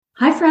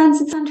Hi, friends,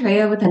 it's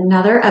Andrea with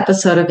another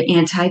episode of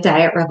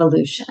Anti-Diet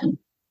Revolution.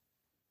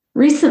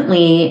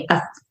 Recently,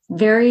 a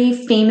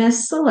very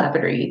famous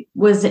celebrity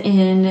was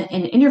in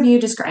an interview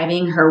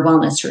describing her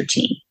wellness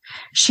routine.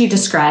 She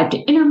described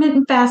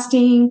intermittent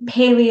fasting,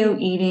 paleo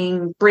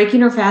eating,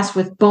 breaking her fast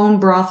with bone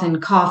broth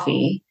and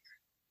coffee.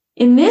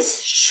 In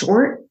this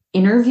short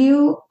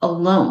interview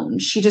alone,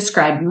 she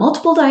described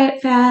multiple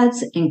diet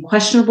fads and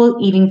questionable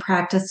eating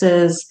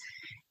practices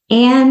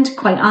and,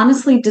 quite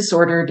honestly,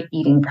 disordered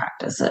eating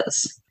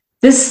practices.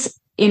 This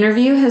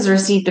interview has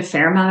received a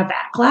fair amount of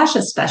backlash,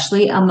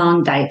 especially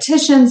among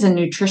dietitians and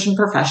nutrition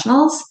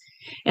professionals.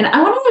 And I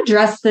want to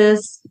address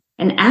this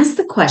and ask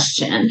the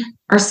question,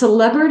 are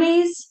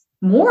celebrities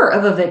more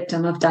of a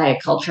victim of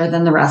diet culture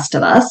than the rest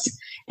of us?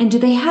 And do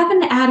they have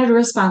an added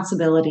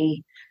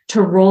responsibility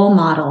to role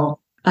model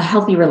a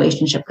healthy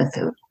relationship with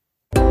food?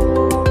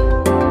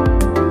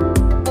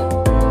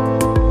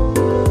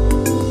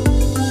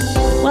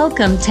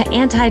 Welcome to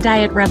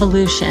Anti-Diet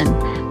Revolution,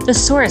 the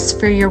source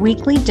for your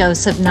weekly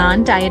dose of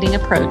non-dieting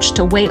approach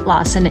to weight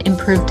loss and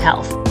improved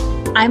health.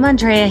 I'm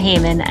Andrea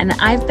Heyman, and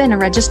I've been a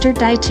registered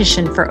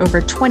dietitian for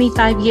over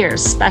 25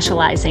 years,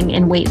 specializing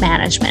in weight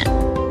management.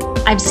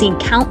 I've seen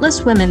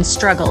countless women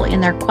struggle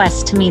in their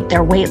quest to meet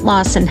their weight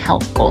loss and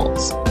health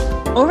goals.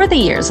 Over the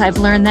years, I've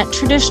learned that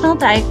traditional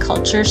diet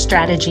culture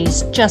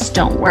strategies just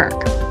don't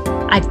work.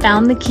 I've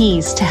found the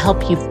keys to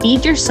help you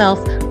feed yourself,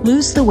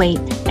 lose the weight,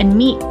 and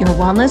meet your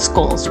wellness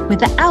goals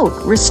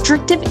without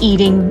restrictive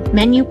eating,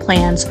 menu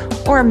plans,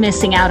 or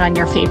missing out on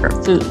your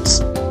favorite foods.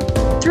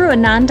 Through a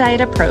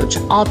non-diet approach,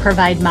 I'll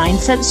provide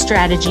mindset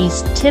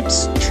strategies,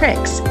 tips,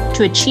 tricks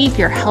to achieve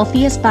your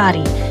healthiest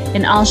body,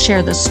 and I'll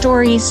share the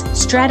stories,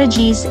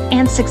 strategies,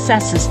 and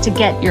successes to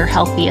get your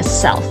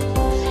healthiest self.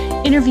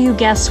 Interview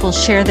guests will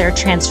share their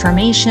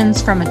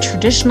transformations from a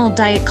traditional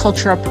diet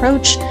culture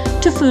approach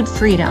to food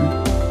freedom.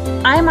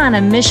 I'm on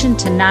a mission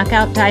to knock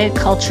out diet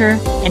culture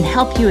and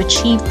help you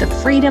achieve the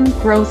freedom,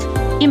 growth,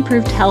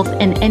 improved health,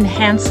 and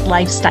enhanced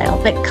lifestyle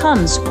that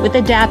comes with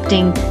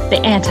adapting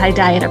the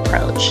anti-diet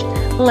approach.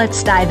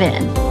 Let's dive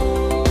in.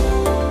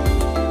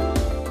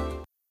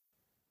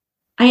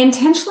 I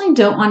intentionally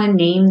don't want to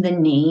name the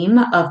name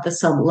of the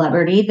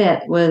celebrity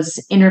that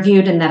was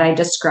interviewed and that I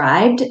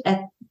described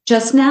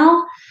just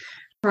now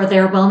for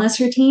their wellness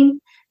routine,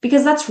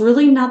 because that's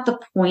really not the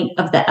point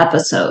of the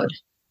episode.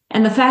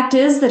 And the fact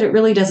is that it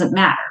really doesn't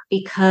matter,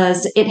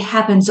 because it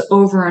happens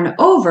over and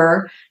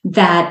over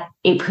that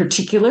a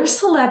particular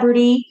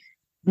celebrity,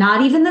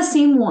 not even the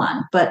same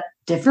one, but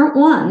different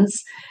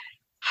ones,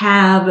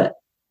 have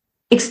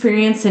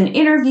experienced an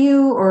interview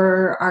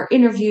or are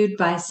interviewed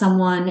by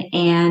someone,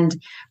 and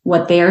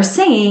what they are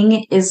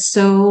saying is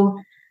so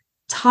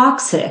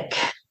toxic.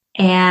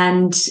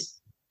 And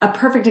a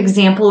perfect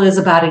example is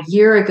about a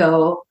year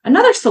ago,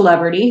 another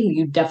celebrity who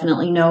you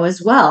definitely know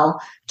as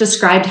well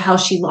described how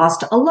she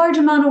lost a large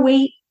amount of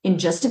weight in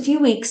just a few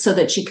weeks so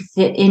that she could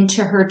fit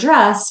into her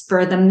dress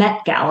for the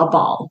Met Gala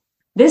ball.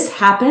 This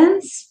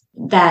happens,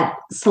 that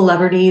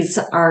celebrities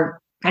are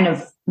kind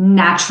of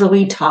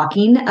naturally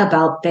talking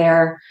about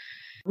their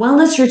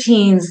wellness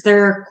routines,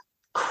 their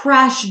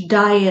crash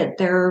diet,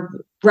 their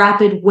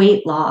rapid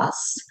weight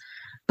loss,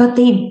 but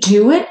they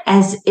do it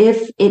as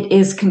if it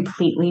is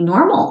completely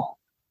normal,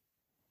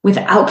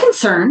 without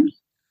concern,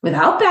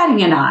 without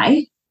batting an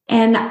eye.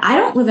 And I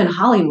don't live in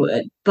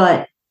Hollywood,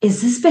 but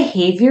is this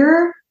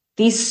behavior,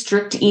 these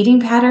strict eating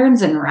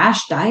patterns and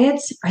rash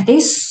diets, are they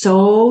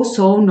so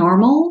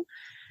normal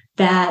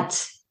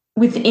that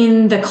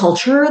within the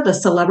culture, the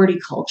celebrity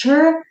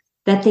culture,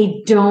 that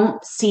they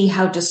don't see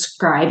how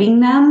describing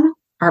them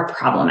are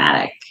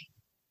problematic?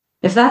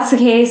 If that's the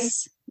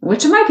case,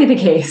 which might be the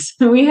case,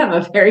 we have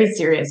a very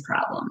serious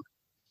problem.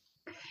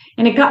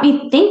 And it got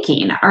me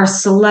thinking, are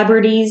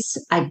celebrities,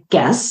 I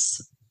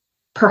guess,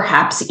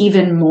 perhaps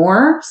even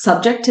more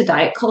subject to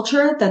diet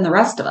culture than the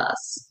rest of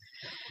us?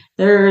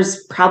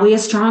 There's probably a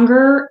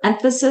stronger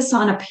emphasis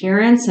on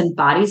appearance and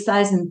body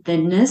size and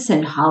thinness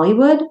in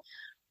Hollywood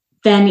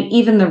than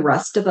even the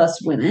rest of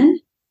us women.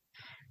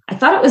 I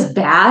thought it was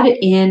bad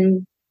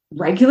in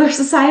regular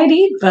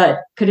society, but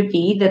could it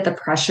be that the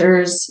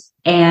pressures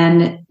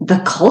and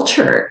the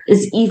culture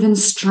is even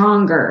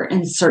stronger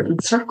in certain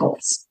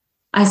circles?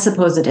 I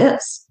suppose it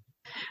is.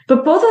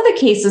 But both of the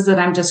cases that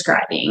I'm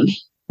describing,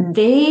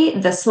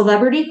 the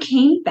celebrity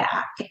came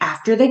back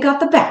after they got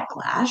the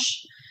backlash,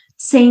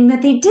 saying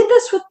that they did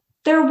this with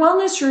their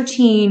wellness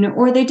routine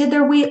or they did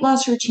their weight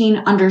loss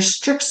routine under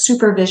strict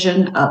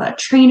supervision of a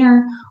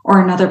trainer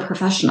or another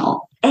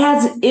professional,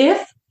 as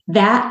if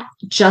that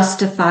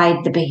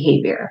justified the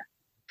behavior.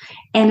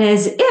 And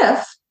as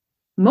if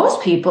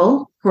most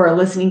people who are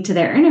listening to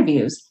their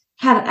interviews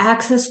have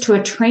access to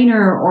a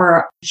trainer or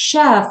a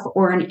chef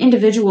or an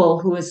individual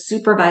who is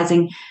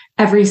supervising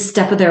every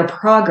step of their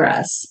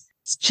progress.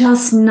 It's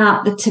just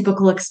not the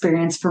typical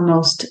experience for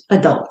most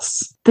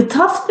adults. The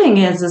tough thing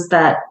is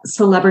that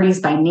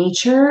celebrities by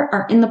nature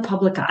are in the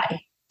public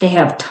eye. They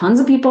have tons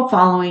of people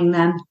following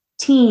them,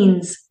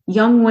 teens,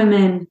 young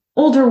women,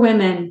 older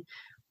women,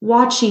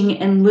 watching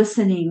and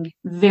listening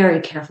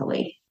very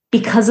carefully.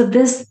 because of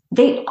this,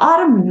 they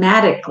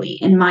automatically,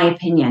 in my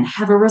opinion,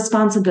 have a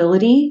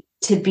responsibility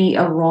to be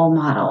a role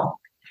model,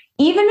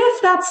 even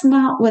if that's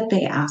not what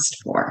they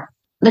asked for.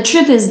 The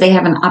truth is they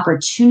have an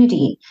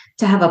opportunity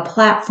to have a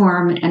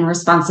platform and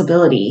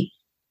responsibility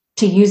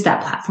to use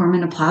that platform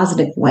in a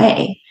positive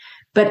way.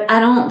 But I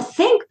don't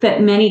think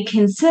that many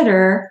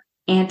consider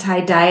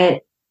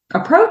anti-diet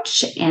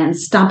approach and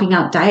stomping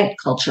out diet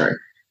culture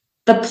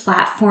the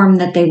platform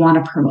that they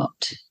want to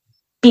promote,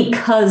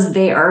 because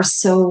they are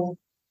so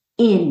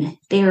ingrained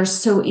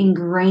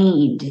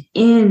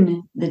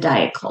in the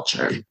diet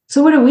culture.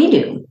 So what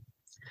do?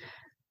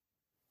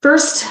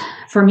 First,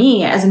 for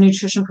me as a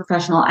nutrition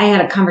professional, I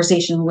had a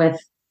conversation with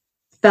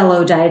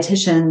fellow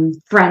dietitian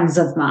friends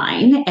of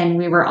mine, and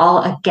we were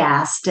all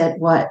aghast at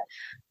what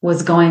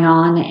was going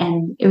on,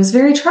 and it was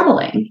very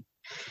troubling.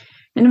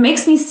 And it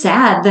makes me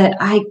sad that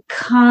I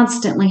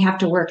constantly have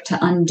to work to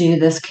undo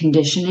this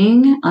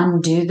conditioning,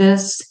 undo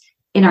this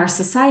in our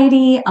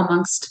society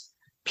amongst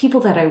people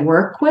that I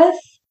work with,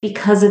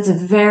 because it's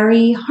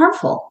very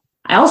harmful.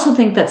 I also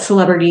think that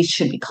celebrities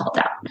should be called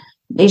out.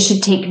 They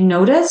should take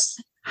notice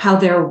how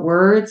their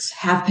words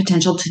have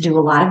potential to do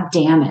a lot of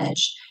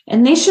damage,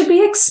 and they should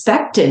be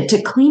expected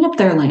to clean up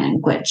their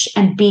language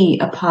and be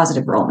a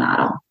positive role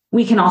model.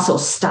 We can also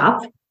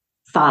stop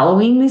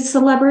following these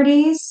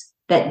celebrities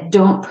that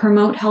don't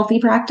promote healthy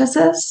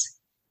practices.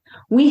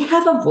 We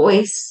have a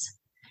voice,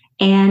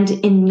 and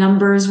in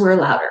numbers, we're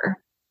louder.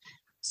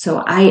 So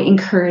I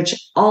encourage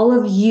all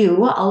of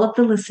you, all of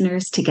the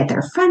listeners, to get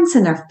their friends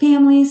and their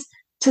families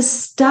to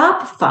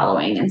stop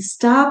following and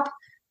stop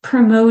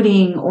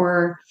promoting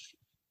or,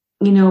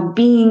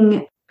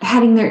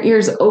 having their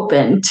ears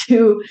open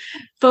to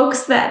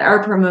folks that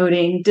are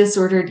promoting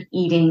disordered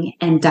eating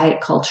and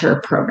diet culture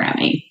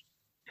programming.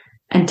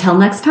 Until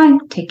next time,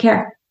 take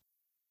care.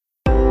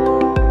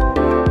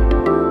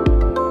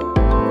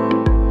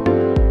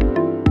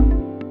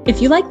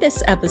 If you like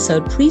this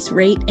episode, please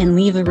rate and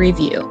leave a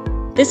review.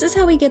 This is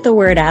how we get the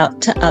word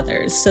out to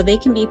others so they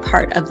can be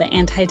part of the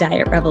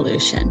anti-diet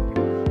revolution.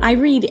 I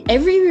read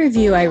every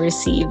review I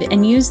receive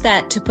and use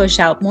that to push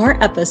out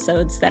more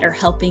episodes that are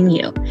helping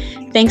you.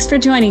 Thanks for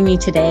joining me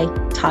today.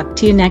 Talk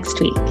to you next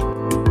week.